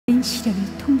모든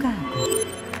시련을 통과하고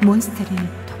몬스터를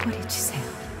토벌해주세요.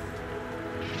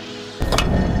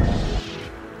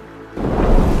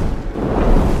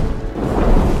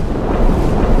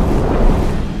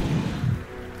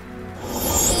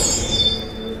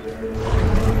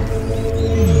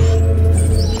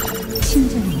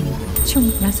 신전에는 총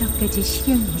 6가지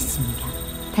시련이 있습니다.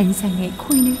 단상에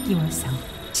코인을 끼워서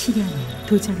시련을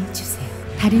도전해주세요.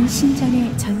 다른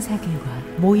신전의 전사들과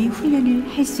모의 훈련을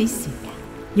할 수 있습니다.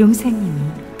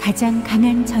 용사님이 가장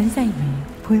강한 전사임을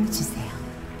보여주세요.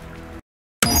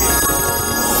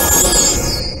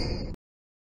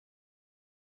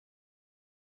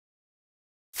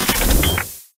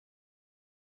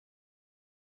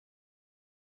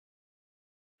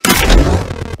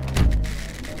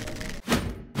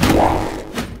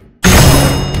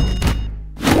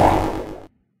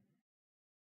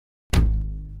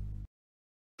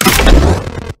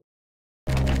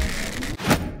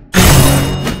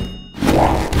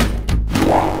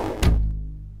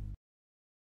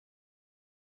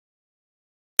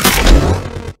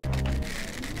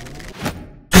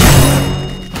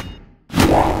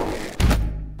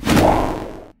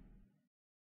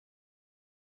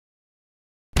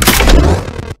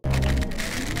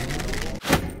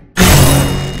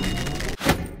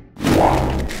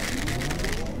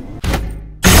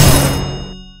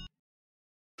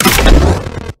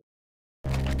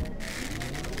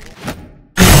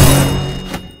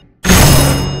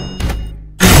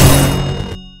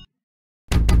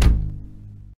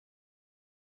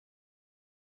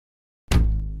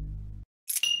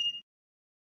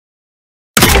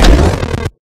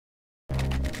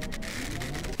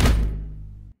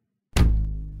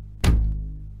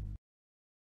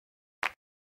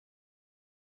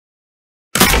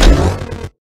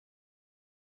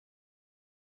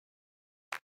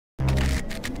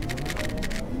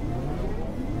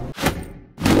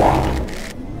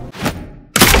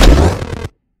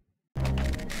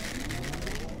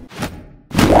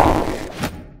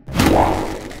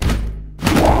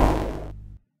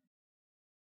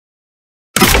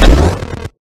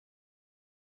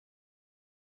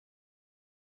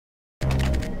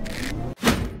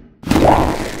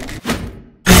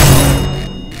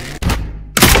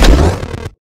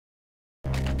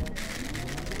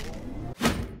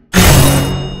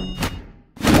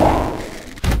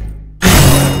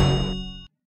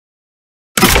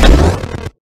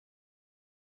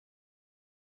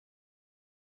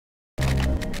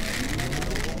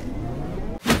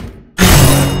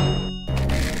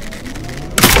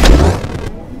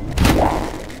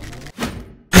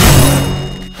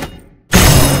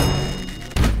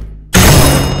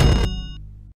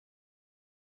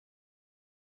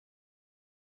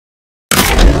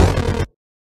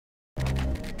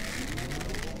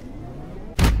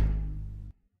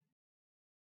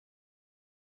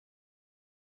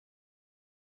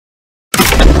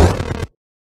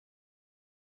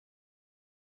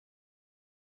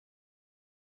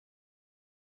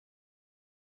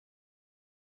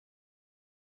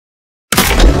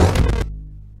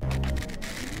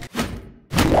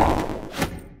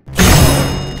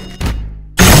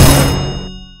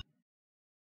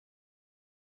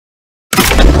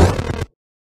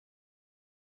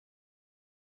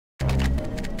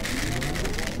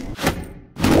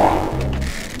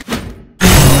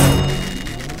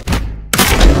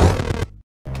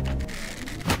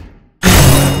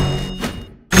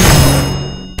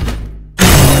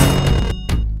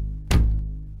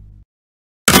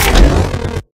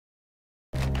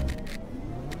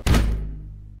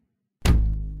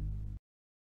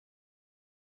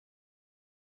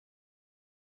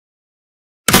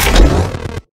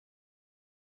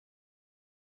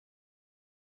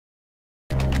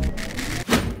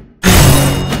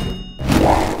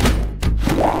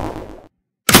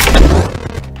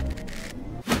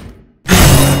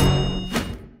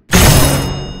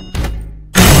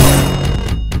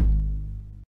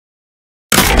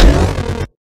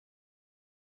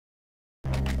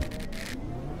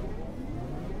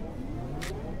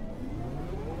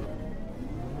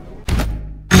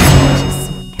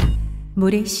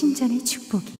 물의 신전의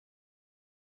축복이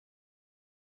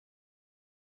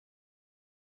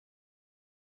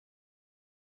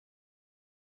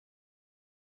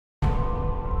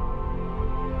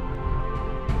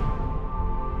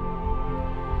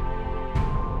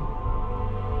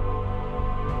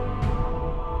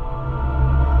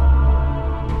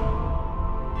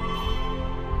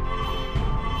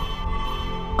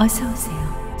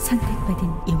어서오세요. 선택받은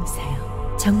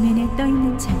용사여, 정면에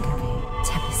떠있는 장갑을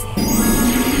잡으세요.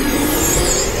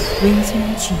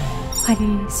 왼손 쥐는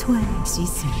활을 소환할 수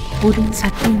있습니다.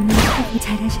 오른손 앞에 있는 활이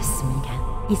잘하셨습니다.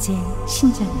 이제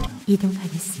신전으로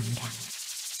이동하겠습니다.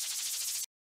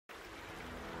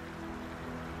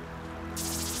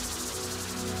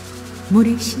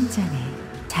 물의 신전에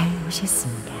잘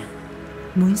오셨습니다.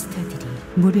 몬스터들이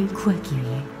물을 구하기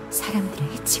위해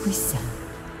사람들을 해치고 있어요.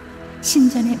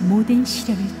 신전의 모든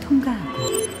시련을 통과하고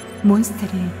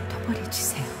몬스터를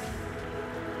토벌해주세요.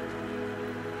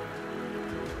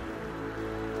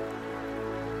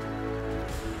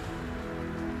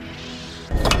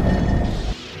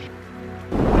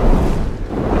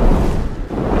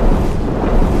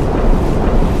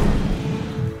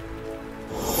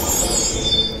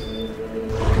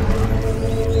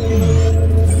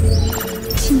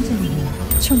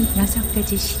 총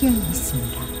 6가지 시련이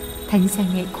있습니다.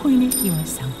 단상에 코인을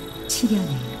끼워서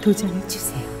시련에 도전해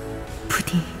주세요.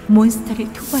 부디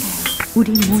몬스터를 토벌하여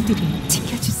우리 모두를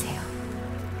지켜주세요.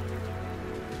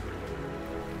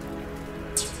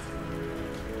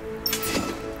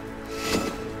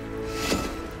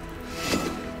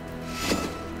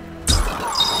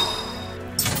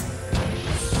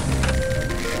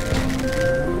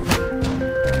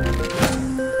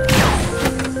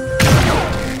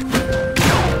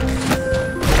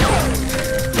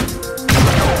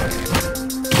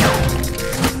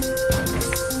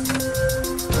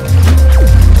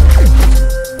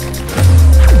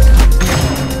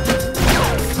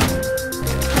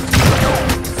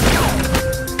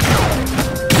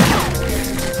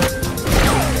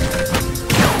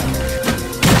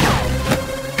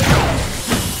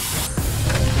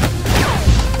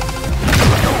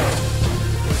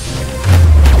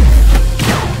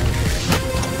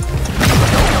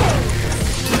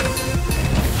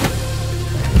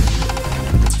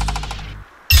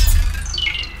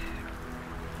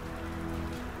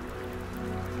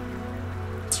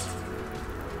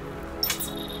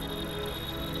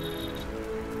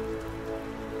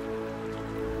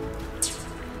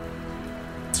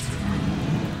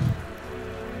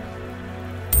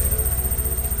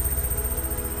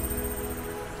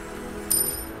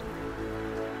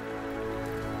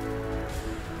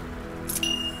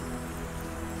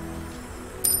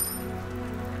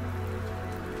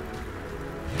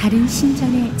 다른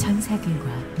신전의 전사들과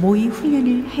모의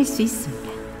훈련을 할 수 있습니다.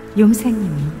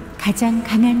 용사님이 가장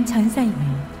강한 전사임을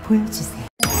보여주세요.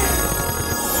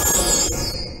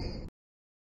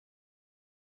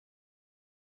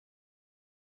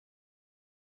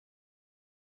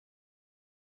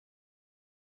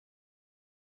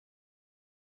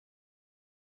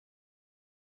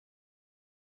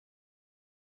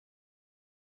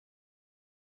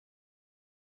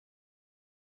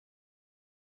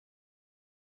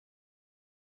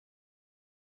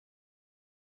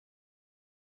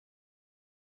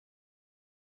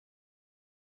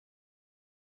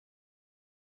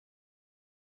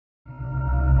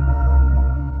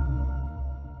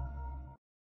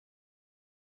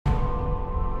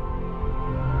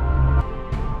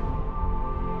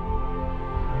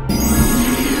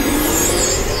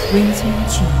 왼손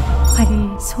쥐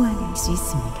활을 소환할 수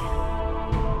있습니다.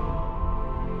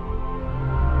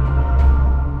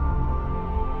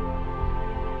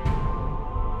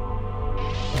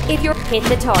 If you're hit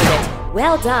the target,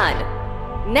 well done.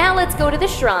 Now let's go to the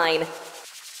shrine.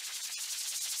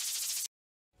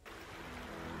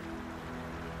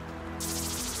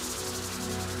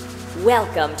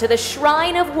 Welcome to the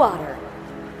Shrine of Water.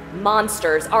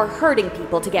 Monsters are hurting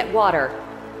people to get water.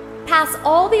 Pass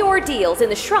all the ordeals in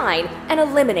the shrine and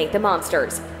eliminate the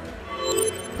monsters.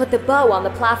 Put the bow on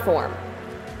the platform.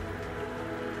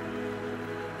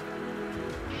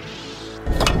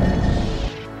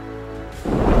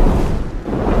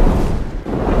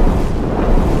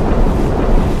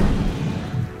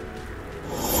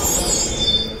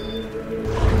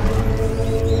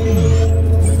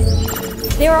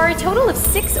 There are a total of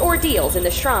 6 ordeals in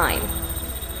the shrine.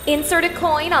 Insert a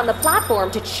coin on the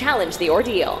platform to challenge the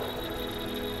ordeal.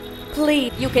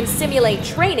 Please, you can simulate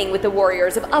training with the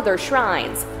warriors of other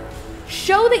shrines.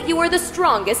 Show that you are the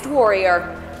strongest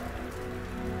warrior.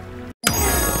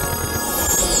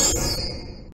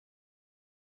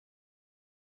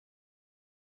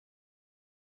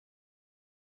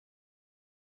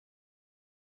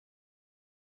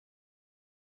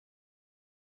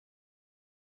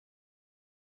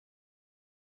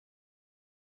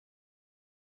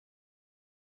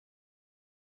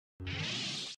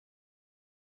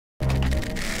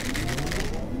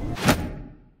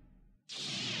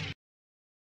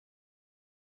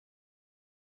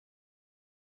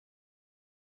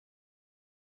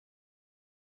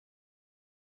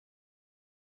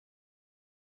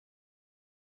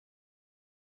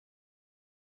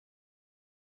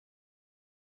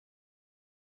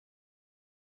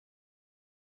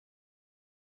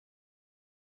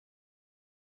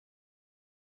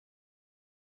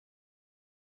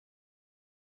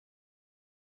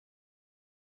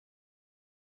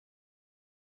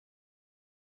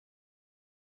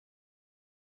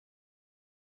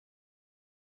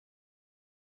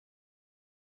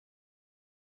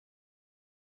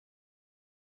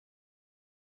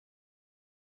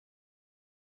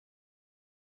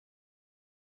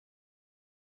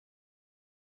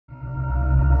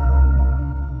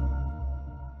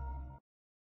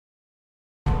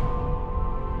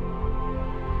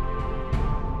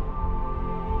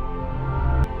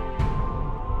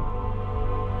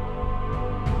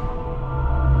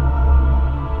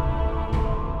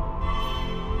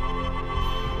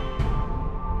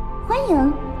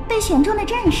 迎被选中的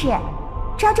战士，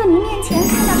抓住您面前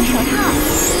看到的手套，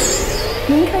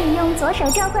您可以用左手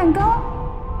召唤弓。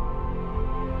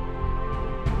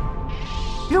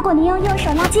如果您用右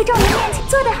手击中您面前，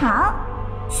做得好。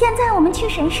现在我们去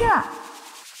神社。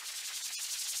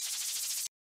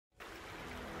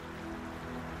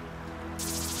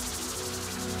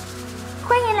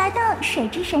欢迎来到水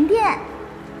之神殿。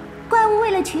怪物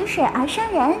为了取水而伤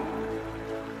人，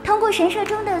通过神社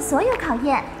中的所有考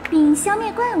验并消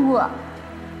灭怪物。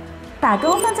把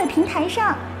弓放在平台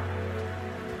上。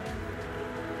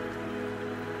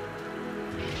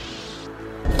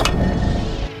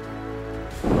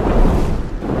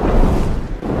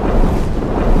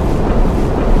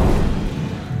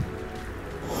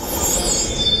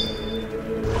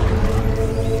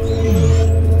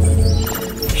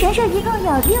神社一共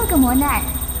有6个磨难，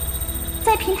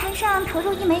在平台上投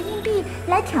入1枚硬币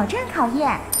来挑战考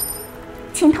验，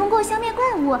请通过消灭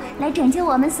怪物来拯救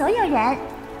我们所有人。